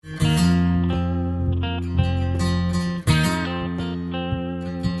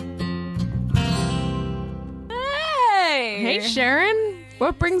Sharon.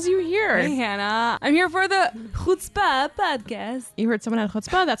 What brings you here? Hey, Hannah. I'm here for the Chutzpah podcast. You heard someone had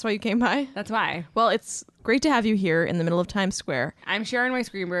chutzpah? That's why you came by? That's why. Well, it's great to have you here in the middle of Times Square. I'm Sharon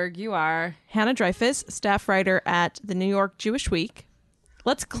Weiss-Greenberg. You are? Hannah Dreyfus, staff writer at the New York Jewish Week.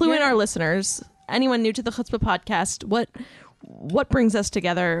 Let's clue in our listeners. Anyone new to the Chutzpah podcast, what brings us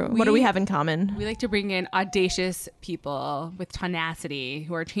together? What do we have in common? We like to bring in audacious people with tenacity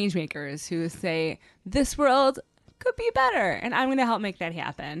who are change makers who say, this world could be better, and I'm going to help make that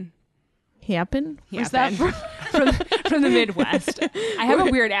happen. Happen? Where's that from? From the Midwest. I have a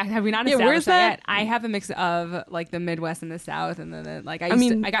weird accent. Have we not established where's that? yet? I have a mix of like the Midwest and the South, and then I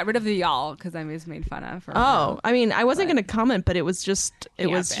got rid of the y'all because I was made fun of. I wasn't going to comment, but it was just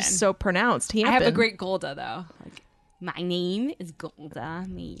so pronounced. I have a great Golda though. Like, my name is Golda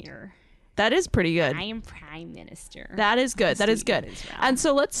Meir. That is pretty good. I am Prime Minister. That is good. That is good. And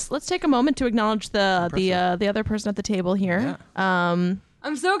so let's take a moment to acknowledge the other person at the table here. Yeah.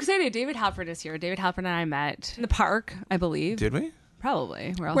 I'm so excited. David Halperin is here. David Halperin and I met in the park, I believe. Did we?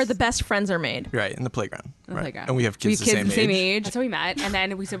 Probably. Where the best friends are made. Right, in the playground. Playground. And we have kids the same age. That's how we met. And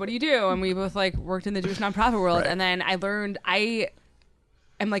then we said, what do you do? And we both worked in the Jewish nonprofit world. Right. And then I learned,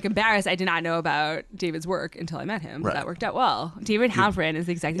 I'm embarrassed I did not know about David's work until I met him. But that worked out well. David Halperin is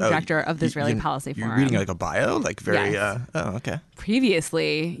the executive director of the Israeli Policy Forum. You're reading like a bio? Yes. Okay.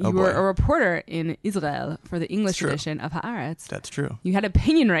 Previously, you were a reporter in Israel for the English edition of Haaretz. That's true. You had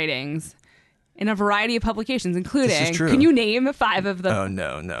opinion writings in a variety of publications, including, this is true. Can you name 5 of them? Oh,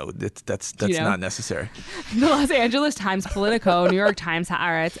 no. That's not necessary. The Los Angeles Times, Politico, New York Times,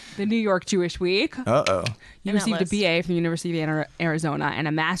 Haaretz, the New York Jewish Week. Uh-oh. You received a BA from the University of Arizona and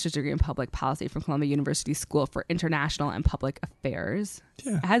a master's degree in public policy from Columbia University School for International and Public Affairs.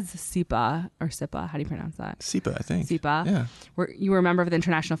 Yeah. It has SIPA, or SIPA. How do you pronounce that? SIPA, I think. SIPA. Yeah. You were a member of the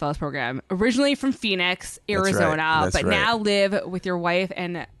International Fellows Program, originally from Phoenix, Arizona, That's right. now live with your wife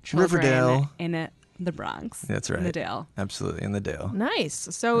and children Riverdale. in the Bronx. That's right. In the Dale. Absolutely, in the Dale. Nice.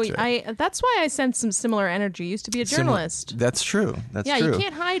 So that's why I sense some similar energy. You used to be a journalist. That's true. That's true. Yeah, you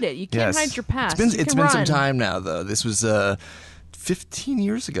can't hide it. You can't hide your past. It's been some time now, though. This was 15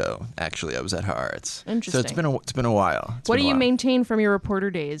 years ago, actually. I was at Haaretz. Interesting. So it's been a while. What do you maintain from your reporter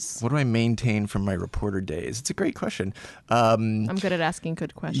days? What do I maintain from my reporter days? It's a great question. I'm good at asking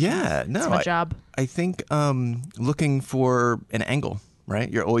good questions. Yeah, no, it's my job. I think looking for an angle. Right,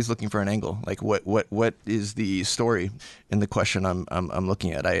 you're always looking for an angle. Like what is the story in the question I'm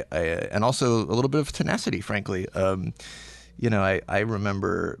looking at? And also a little bit of tenacity, frankly. I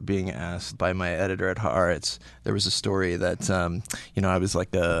remember being asked by my editor at Haaretz. There was a story that I was like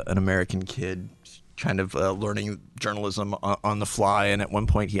an American kid, kind of learning journalism on the fly. And at one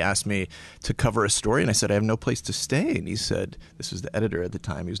point he asked me to cover a story, and I said, I have no place to stay. And he said, this was the editor at the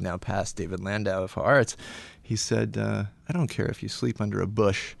time, who's now passed, David Landau of Haaretz. He said, I don't care if you sleep under a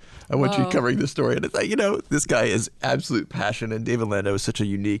bush. I want you covering this story. And it's like, this guy is absolute passion. And David Landau is such a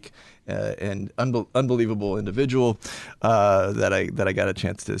unique and unbelievable individual that I got a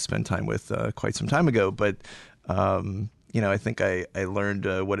chance to spend time with quite some time ago. But, I think I learned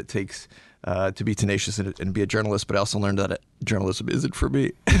what it takes to be tenacious and be a journalist, but I also learned that journalism isn't for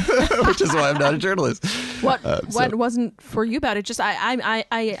me, which is why I'm not a journalist. What wasn't for you about it? Just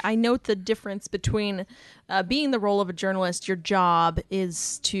I note the difference between being the role of a journalist. Your job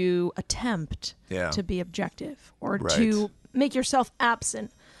is to attempt to be objective or to make yourself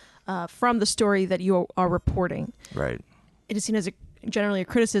absent from the story that you are reporting. Right. It is seen as generally a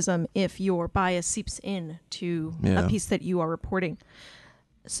criticism if your bias seeps in to a piece that you are reporting.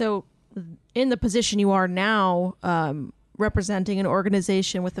 So in the position you are now, representing an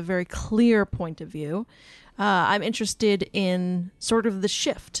organization with a very clear point of view, I'm interested in sort of the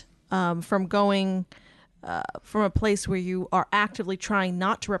shift from going from a place where you are actively trying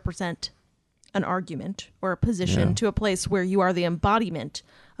not to represent an argument or a position to a place where you are the embodiment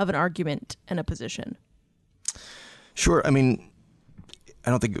of an argument and a position. Sure. I mean,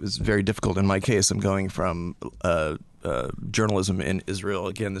 I don't think it was very difficult in my case. I'm going from journalism in Israel.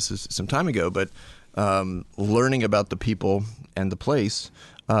 Again, this is some time ago, but learning about the people and the place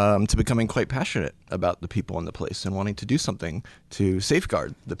to becoming quite passionate about the people and the place and wanting to do something to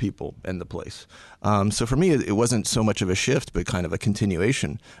safeguard the people and the place. So for me, it wasn't so much of a shift, but kind of a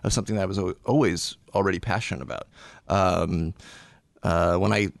continuation of something that I was always already passionate about.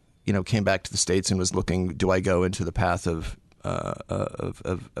 When I came back to the States and was looking, do I go into the path of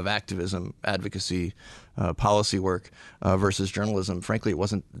activism, advocacy, policy work versus journalism? Frankly, it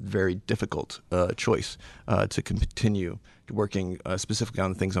wasn't a very difficult choice to continue working specifically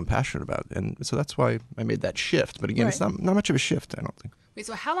on the things I'm passionate about. And so that's why I made that shift. But again, it's not much of a shift, I don't think. Wait,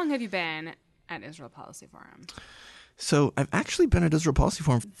 so how long have you been at Israel Policy Forum? So I've actually been at Israel Policy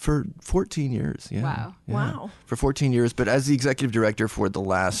Forum for 14 years. Yeah. Wow. Yeah. Wow. For 14 years, but as the executive director for the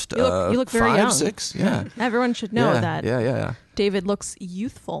last you look very 5, young. 6. Yeah. Everyone should know that. Yeah. David looks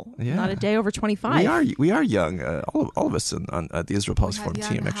youthful. Yeah. Not a day over 25. We are young. All of us at the Israel Policy Forum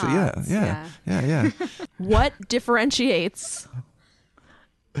team, actually. Yeah. What differentiates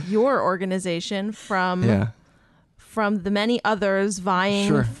your organization from the many others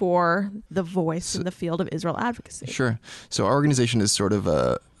vying for the voice in the field of Israel advocacy? Sure. So our organization is sort of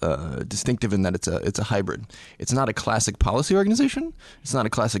distinctive in that it's a hybrid. It's not a classic policy organization. It's not a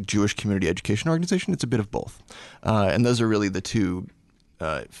classic Jewish community education organization. It's a bit of both. And those are really the two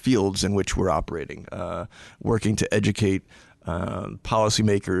fields in which we're operating, working to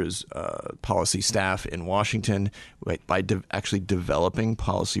policymakers, policy staff in Washington by actually developing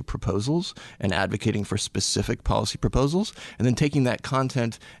policy proposals and advocating for specific policy proposals, and then taking that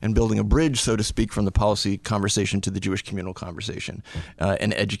content and building a bridge, so to speak, from the policy conversation to the Jewish communal conversation,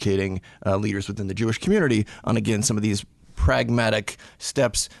 and educating leaders within the Jewish community on, again, some of these pragmatic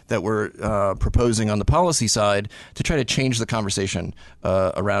steps that we're proposing on the policy side to try to change the conversation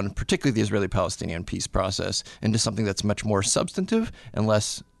around particularly the Israeli-Palestinian peace process into something that's much more substantive and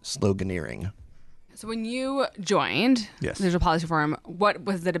less sloganeering. So when you joined the Israel Policy Forum, what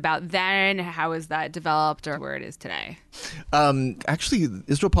was it about then? How was that developed, or where it is today? Actually,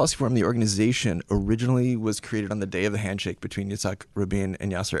 Israel Policy Forum, the organization, originally was created on the day of the handshake between Yitzhak Rabin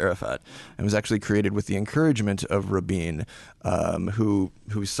and Yasser Arafat, and was actually created with the encouragement of Rabin, who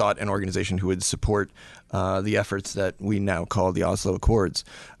sought an organization who would support the efforts that we now call the Oslo Accords.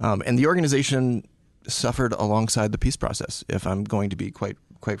 And the organization suffered alongside the peace process, if I'm going to be quite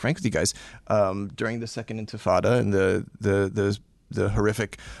frank with you guys. During the Second Intifada and the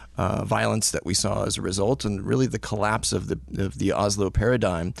horrific violence that we saw as a result, and really the collapse of the Oslo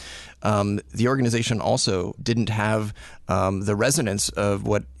paradigm, the organization also didn't have the resonance of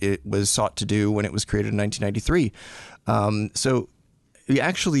what it was sought to do when it was created in 1993. So we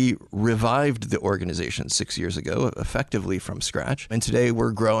actually revived the organization 6 years ago, effectively from scratch. And today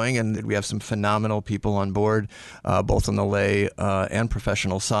we're growing, and we have some phenomenal people on board, both on the lay and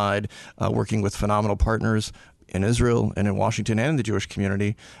professional side, working with phenomenal partners in Israel and in Washington and in the Jewish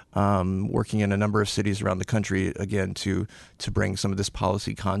community, working in a number of cities around the country, again, to bring some of this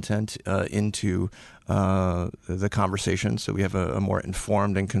policy content into the conversation. So we have a more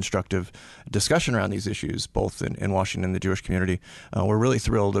informed and constructive discussion around these issues, both in Washington and the Jewish community. We're really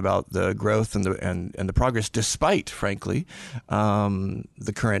thrilled about the growth and the progress, despite, frankly,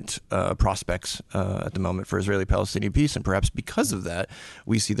 the current prospects at the moment for Israeli-Palestinian peace. And perhaps because of that,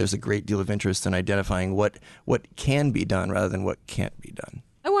 we see there's a great deal of interest in identifying what can be done rather than what can't be done.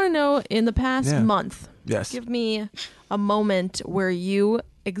 I want to know, in the past month, give me a moment where you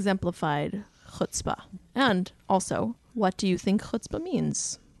exemplified chutzpah. And also, what do you think chutzpah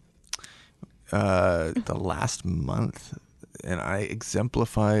means? The last month, and I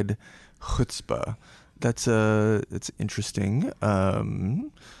exemplified chutzpah. That's interesting.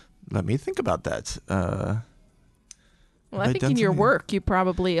 Let me think about that. Well, I think in your work, you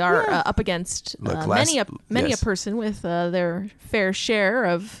probably are up against many a person with their fair share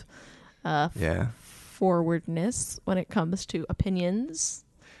of forwardness when it comes to opinions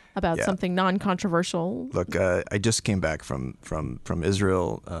about something non-controversial. Look, I just came back from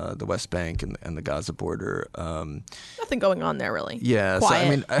Israel, the West Bank, and the Gaza border. Nothing going on there, really. Yeah, quiet. So I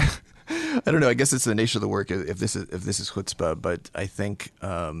mean, I don't know. I guess it's the nature of the work if this is chutzpah, but I think.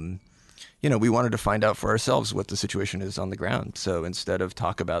 We wanted to find out for ourselves what the situation is on the ground. So instead of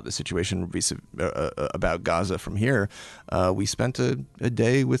talk about the situation about Gaza from here, we spent a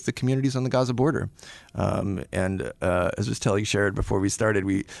day with the communities on the Gaza border. And as I was telling Sherrod before we started,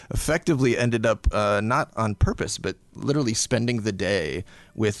 we effectively ended up not on purpose, but literally spending the day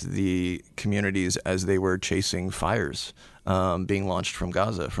with the communities as they were chasing fires being launched from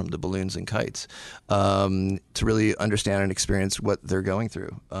Gaza, from the balloons and kites, to really understand and experience what they're going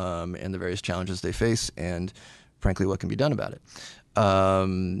through and the various challenges they face, and frankly, what can be done about it.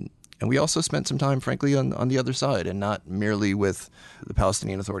 And we also spent some time, frankly, on the other side, and not merely with the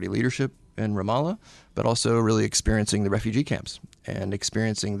Palestinian Authority leadership in Ramallah, but also really experiencing the refugee camps and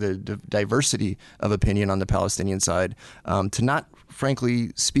experiencing the diversity of opinion on the Palestinian side, to not,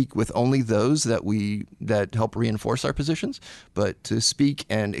 frankly, speak with only those that help reinforce our positions, but to speak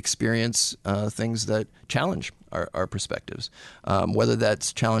and experience things that challenge our perspectives, whether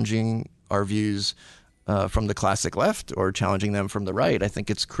that's challenging our views from the classic left or challenging them from the right. I think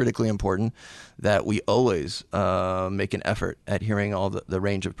it's critically important that we always make an effort at hearing all the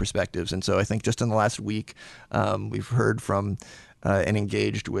range of perspectives. And so I think just in the last week, we've heard from and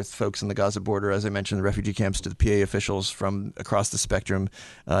engaged with folks in the Gaza border, as I mentioned, the refugee camps, to the PA officials from across the spectrum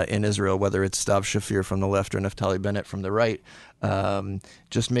in Israel, whether it's Stav Shafir from the left or Naftali Bennett from the right,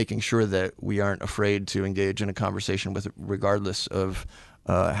 just making sure that we aren't afraid to engage in a conversation with, regardless of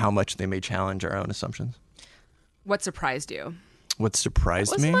how much they may challenge our own assumptions. What surprised you? What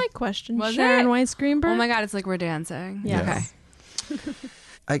surprised What me? was my question? Was Sharon it? Weiss Greenberg? Oh my God, it's like we're dancing. Yeah. Okay.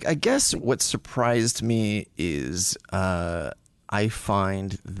 I guess what surprised me is I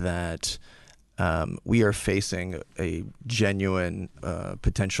find that we are facing a genuine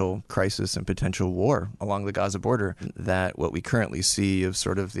potential crisis and potential war along the Gaza border, that what we currently see of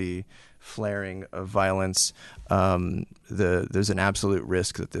sort of the flaring of violence, there's an absolute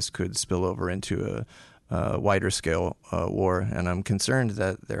risk that this could spill over into a wider scale war. And I'm concerned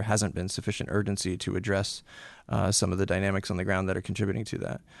that there hasn't been sufficient urgency to address some of the dynamics on the ground that are contributing to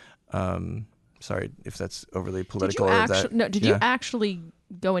that. Sorry if that's overly political. Did you actually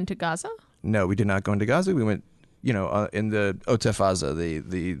go into Gaza? No, we did not go into Gaza. We went, in the Otef Aza,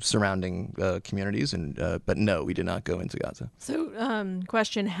 the surrounding communities, but no, we did not go into Gaza. So,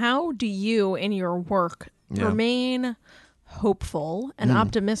 question: how do you, in your work, remain hopeful and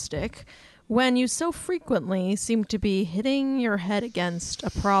optimistic when you so frequently seem to be hitting your head against a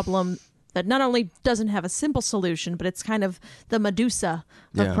problem that not only doesn't have a simple solution, but it's kind of the Medusa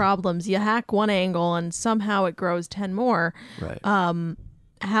of problems? You hack one angle and somehow it grows 10 more. Right.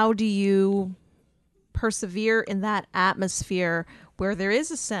 How do you persevere in that atmosphere where there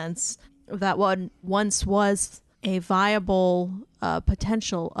is a sense that what once was a viable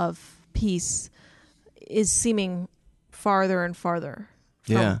potential of peace is seeming farther and farther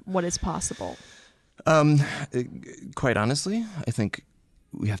from what is possible? Quite honestly, I think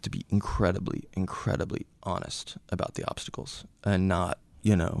we have to be incredibly, incredibly honest about the obstacles and not,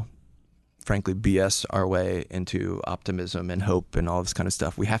 frankly, BS our way into optimism and hope and all this kind of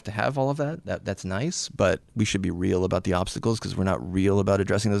stuff. We have to have all of that. That's nice, but we should be real about the obstacles, because if we're not real about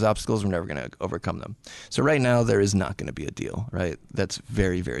addressing those obstacles, we're never going to overcome them. So right now, there is not going to be a deal, right? That's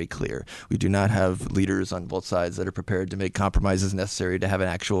very, very clear. We do not have leaders on both sides that are prepared to make compromises necessary to have an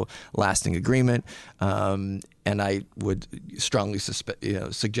actual lasting agreement. And I would strongly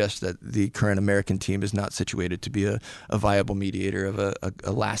suggest that the current American team is not situated to be a viable mediator of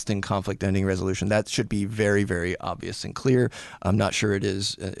a lasting conflict-ending resolution. That should be very, very obvious and clear. I'm not sure it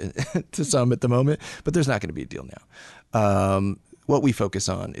is to some at the moment, but there's not going to be a deal now. What we focus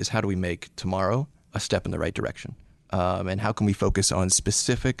on is how do we make tomorrow a step in the right direction? And how can we focus on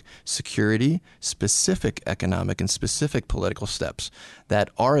specific security, specific economic, and specific political steps that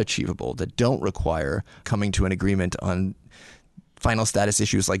are achievable, that don't require coming to an agreement on final status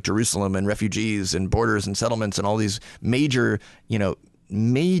issues like Jerusalem and refugees and borders and settlements and all these major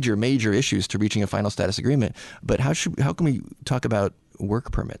issues to reaching a final status agreement. But how can we talk about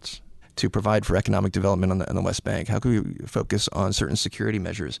work permits to provide for economic development on the West Bank? How can we focus on certain security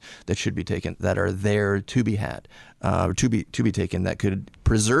measures that should be taken, that are there to be had, or to be taken, that could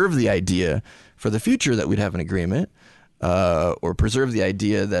preserve the idea for the future that we'd have an agreement, or preserve the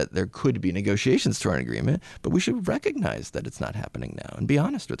idea that there could be negotiations to an agreement, but we should recognize that it's not happening now and be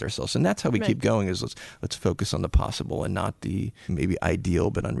honest with ourselves. And that's how we keep going, is let's focus on the possible and not the maybe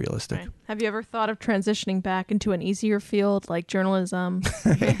ideal but unrealistic. Right. Have you ever thought of transitioning back into an easier field like journalism?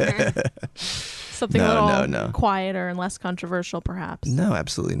 Something a little quieter and less controversial, perhaps? No,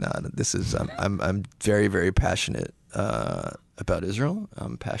 absolutely not. This is I'm very, very passionate about Israel.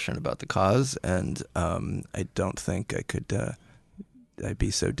 I'm passionate about the cause, and I don't think I could I'd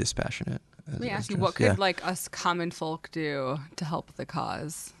be so dispassionate. Let me ask you, what could us common folk do to help the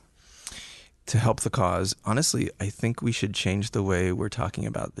cause? To help the cause, honestly, I think we should change the way we're talking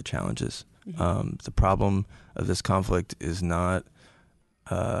about the challenges. Mm-hmm. The problem of this conflict is not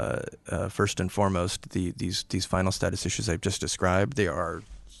first and foremost these final status issues I've just described. They are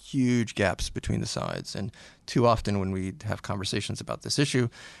huge gaps between the sides, and too often when we have conversations about this issue,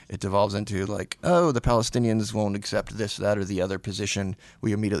 it devolves into like, oh, the Palestinians won't accept this, that, or the other position.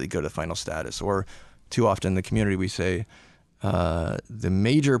 We immediately go to final status. Or too often in the community we say the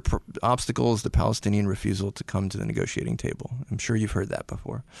major obstacle is the Palestinian refusal to come to the negotiating table. I'm sure you've heard that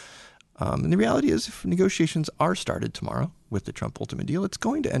before. And the reality is, if negotiations are started tomorrow with the Trump ultimate deal, it's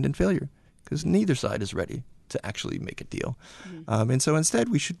going to end in failure, because neither side is ready to actually make a deal. Mm-hmm. And so instead,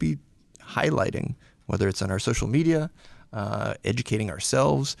 we should be highlighting, whether it's on our social media, educating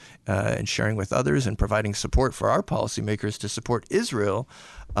ourselves, and sharing with others, and providing support for our policymakers to support Israel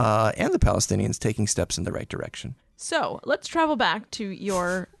and the Palestinians taking steps in the right direction. So let's travel back to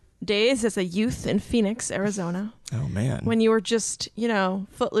your days as a youth in Phoenix, Arizona. Oh, man. When you were just,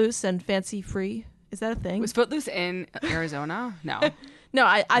 footloose and fancy free Is that a thing? Was Footloose in Arizona? No. No,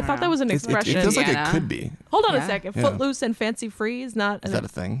 I thought that was an expression. It feels like it could be. Hold on a second. Yeah. Footloose and Fancy Free is not. Is that a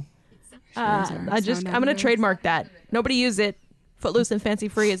thing? I'm gonna trademark that. Nobody use it. Footloose and Fancy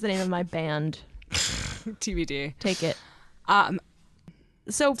Free is the name of my band. TBD. Take it.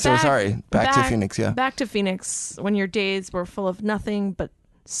 So sorry. Back to Phoenix. Yeah. Back to Phoenix when your days were full of nothing but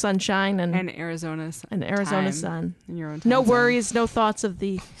sunshine and Arizona sun. In your own time no zone. worries, no thoughts of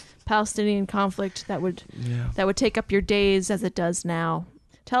the Palestinian conflict that would take up your days as it does now.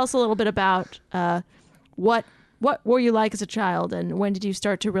 Tell us a little bit about what were you like as a child, and when did you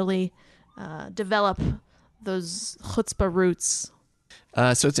start to really develop those chutzpah roots?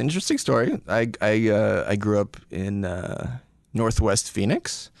 So it's an interesting story. I grew up in Northwest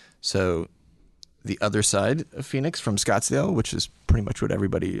Phoenix, so the other side of Phoenix from Scottsdale, which is pretty much what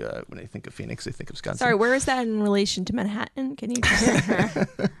everybody, when they think of Phoenix, they think of Scottsdale. Sorry, where is that in relation to Manhattan? Can you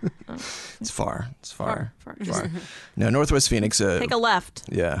It's far. No, Northwest Phoenix. Take a left.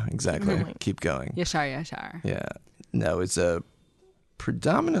 Yeah, exactly. Keep going. Yashar. Yeah. No, it's a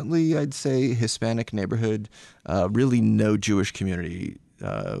predominantly, I'd say, Hispanic neighborhood. Really no Jewish community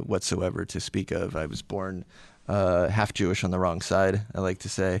whatsoever to speak of. I was born half Jewish on the wrong side, I like to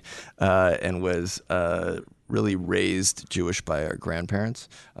say, and was really raised Jewish by our grandparents,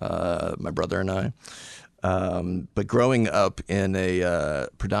 my brother and I. But growing up in a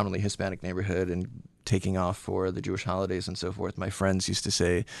predominantly Hispanic neighborhood and taking off for the Jewish holidays and so forth, my friends used to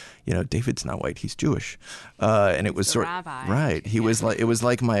say, David's not white, he's Jewish, and it was right. He was like, it was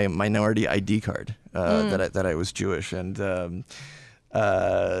like my minority ID card that I was Jewish, and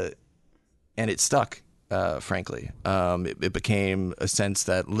it stuck. Frankly, it became a sense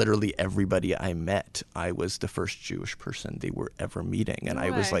that literally everybody I met, I was the first Jewish person they were ever meeting, and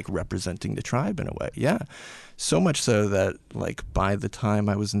I was like representing the tribe in a way. Yeah, so much so that like by the time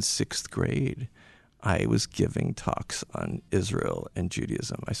I was in 6th grade, I was giving talks on Israel and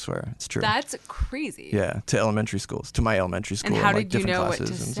Judaism. I swear, it's true. That's crazy. Yeah, to my elementary school. And how like, did you know what to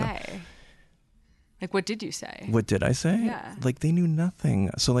say? Like, what did you say? What did I say? Yeah. Like, they knew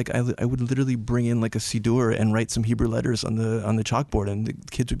nothing. So, like, I would literally bring in, like, a siddur and write some Hebrew letters on the chalkboard, and the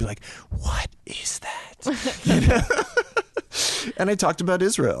kids would be like, what is that? And I talked about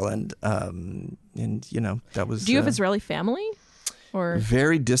Israel, and that was... Do you have Israeli family? Or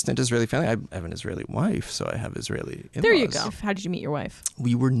very distant Israeli family. I have an Israeli wife, so I have Israeli in-laws. There you go. How did you meet your wife?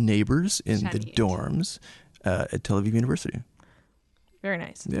 We were neighbors in the dorms at Tel Aviv University. Very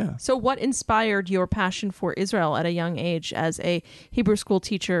nice. Yeah. So what inspired your passion for Israel at a young age as a Hebrew school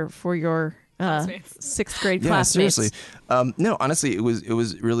teacher for your 6th grade classmates? Seriously. No, honestly, it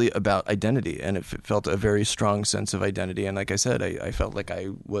was really about identity, and it felt a very strong sense of identity. And like I said, I felt like I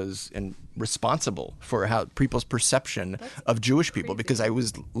was responsible for how people's perception of Jewish people, because I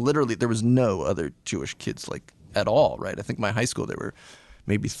was literally, there was no other Jewish kids like at all, right? I think my high school, there were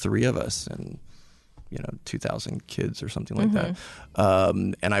maybe 3 of us, and 2,000 kids or something like that.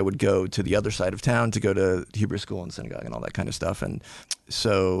 And I would go to the other side of town to go to Hebrew school and synagogue and all that kind of stuff. And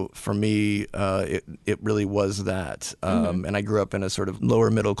so for me, it really was that. And I grew up in a sort of lower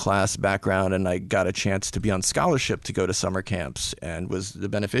middle class background, and I got a chance to be on scholarship to go to summer camps, and was the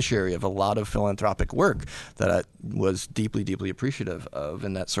beneficiary of a lot of philanthropic work that I was deeply, deeply appreciative of.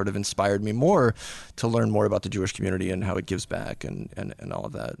 And that sort of inspired me more to learn more about the Jewish community and how it gives back and all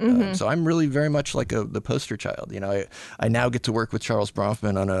of that. So I'm really very much like the poster child. I now get to work with Charles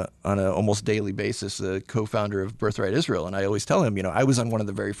Bronfman on a almost daily basis, the co-founder of Birthright Israel, and I always tell him, I was on one of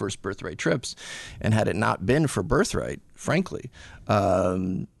the very first Birthright trips, and had it not been for Birthright, frankly,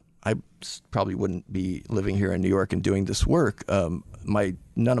 I probably wouldn't be living here in New York and doing this work.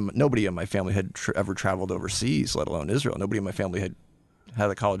 Nobody in my family had ever traveled overseas, let alone Israel. Nobody in my family had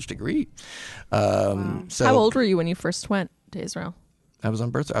a college degree. So how old were you when you first went to Israel? I was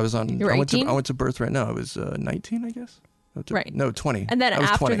on Birthright. You were 18? I went to Birthright. No, I was 19, I guess. Right. No, 20. And then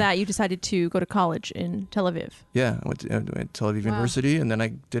after 20. that, you decided to go to college in Tel Aviv. Yeah, I went to Tel Aviv University, and then I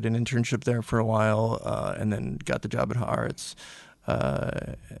did an internship there for a while, and then got the job at Haaretz,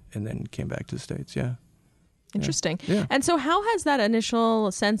 and then came back to the States. Yeah. Interesting. Yeah. And so how has that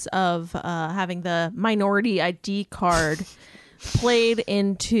initial sense of having the minority ID card played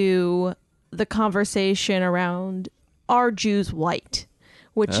into the conversation around are Jews white,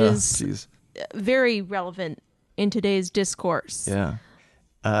 which is very relevant in today's discourse? Yeah.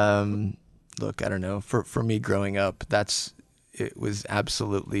 Look, I don't know. For me growing up, it was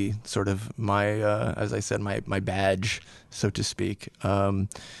absolutely sort of my, as I said, my badge, so to speak. I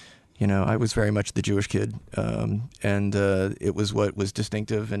was very much the Jewish kid, and it was what was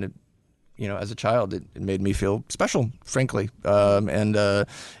distinctive, and it, as a child, it made me feel special, frankly, and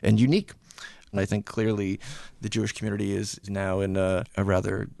unique. And I think clearly the Jewish community is now in a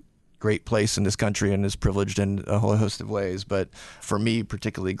rather great place in this country and is privileged in a whole host of ways. But for me,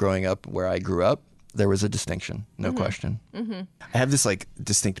 particularly growing up where I grew up, there was a distinction, no question. I have this like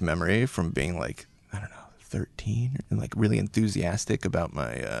distinct memory from being like, I don't know, 13 and like really enthusiastic about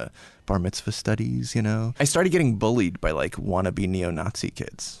my bar mitzvah studies, you know. I started getting bullied by like wannabe neo-Nazi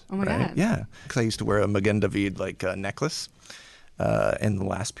kids. Oh my God. Yeah, because I used to wear a Magen David like necklace in the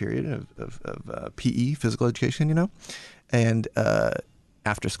last period of PE, physical education, you know. And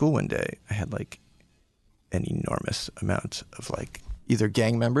after school one day, I had like an enormous amount of like either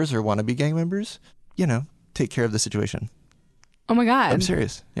gang members or wannabe gang members, you know, take care of the situation. Oh my God. I'm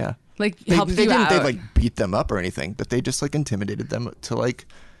serious. Yeah. Like They helped you didn't out. they like beat them up or anything, but they just like intimidated them to like,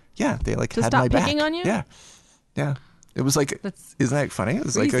 yeah, they like To had stop my back. picking on you? Yeah. Yeah. It was like, That's isn't that funny? It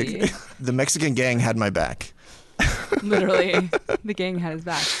was crazy. like the Mexican gang had my back. Literally, the gang had his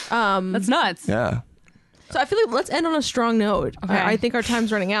back. That's nuts. Yeah. So I feel like let's end on a strong note. Okay. I think our time's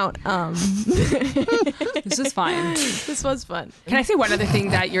running out. This is fine. This was fun. Can I say one other thing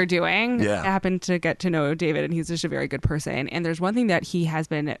that you're doing? Yeah. I happened to get to know David, and he's just a very good person. And there's one thing that he has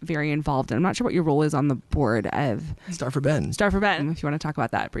been very involved in. I'm not sure what your role is on the board of Star for Ben. Star for Ben, if you want to talk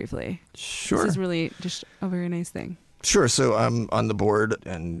about that briefly. Sure. This is really just a very nice thing. Sure. So I'm on the board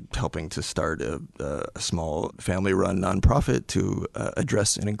and helping to start a small family-run nonprofit to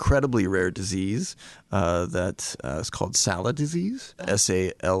address an incredibly rare disease that is called SALA disease,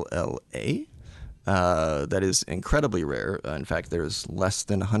 SALLA. That is incredibly rare. In fact, there's less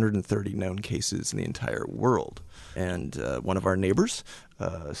than 130 known cases in the entire world. And one of our neighbors'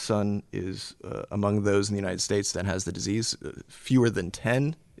 son is among those in the United States that has the disease. Fewer than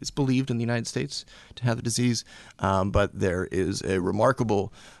 10 is believed in the United States to have the disease. But there is a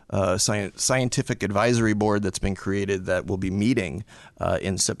remarkable scientific advisory board that's been created that will be meeting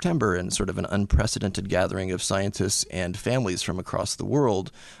in September in sort of an unprecedented gathering of scientists and families from across the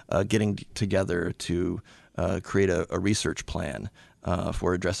world getting together to create a research plan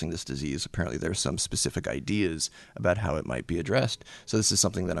for addressing this disease. Apparently there's some specific ideas about how it might be addressed. So this is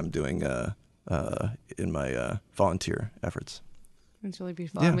something that I'm doing in my volunteer efforts. It's really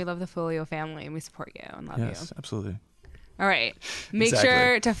beautiful. Yeah. And we love the Folio family, and we support you and love you. Yes, absolutely. All right. Make Exactly.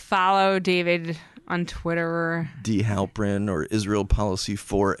 sure to follow David on Twitter. D. Halperin, or Israel Policy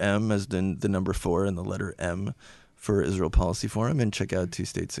 4M, as the number 4 and the letter M for Israel Policy Forum, and check out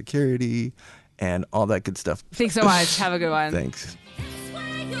Two-State Security and all that good stuff. Thanks so much. Have a good one. Thanks.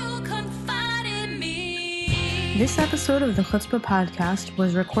 This episode of the Chutzpah podcast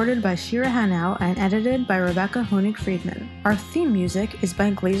was recorded by Shira Hanau and edited by Rebecca Honig-Friedman. Our theme music is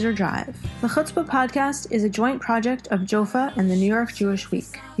by Glazer Drive. The Chutzpah podcast is a joint project of JOFA and the New York Jewish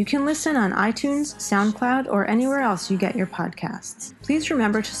Week. You can listen on iTunes, SoundCloud, or anywhere else you get your podcasts. Please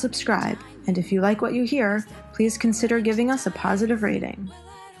remember to subscribe, and if you like what you hear, please consider giving us a positive rating.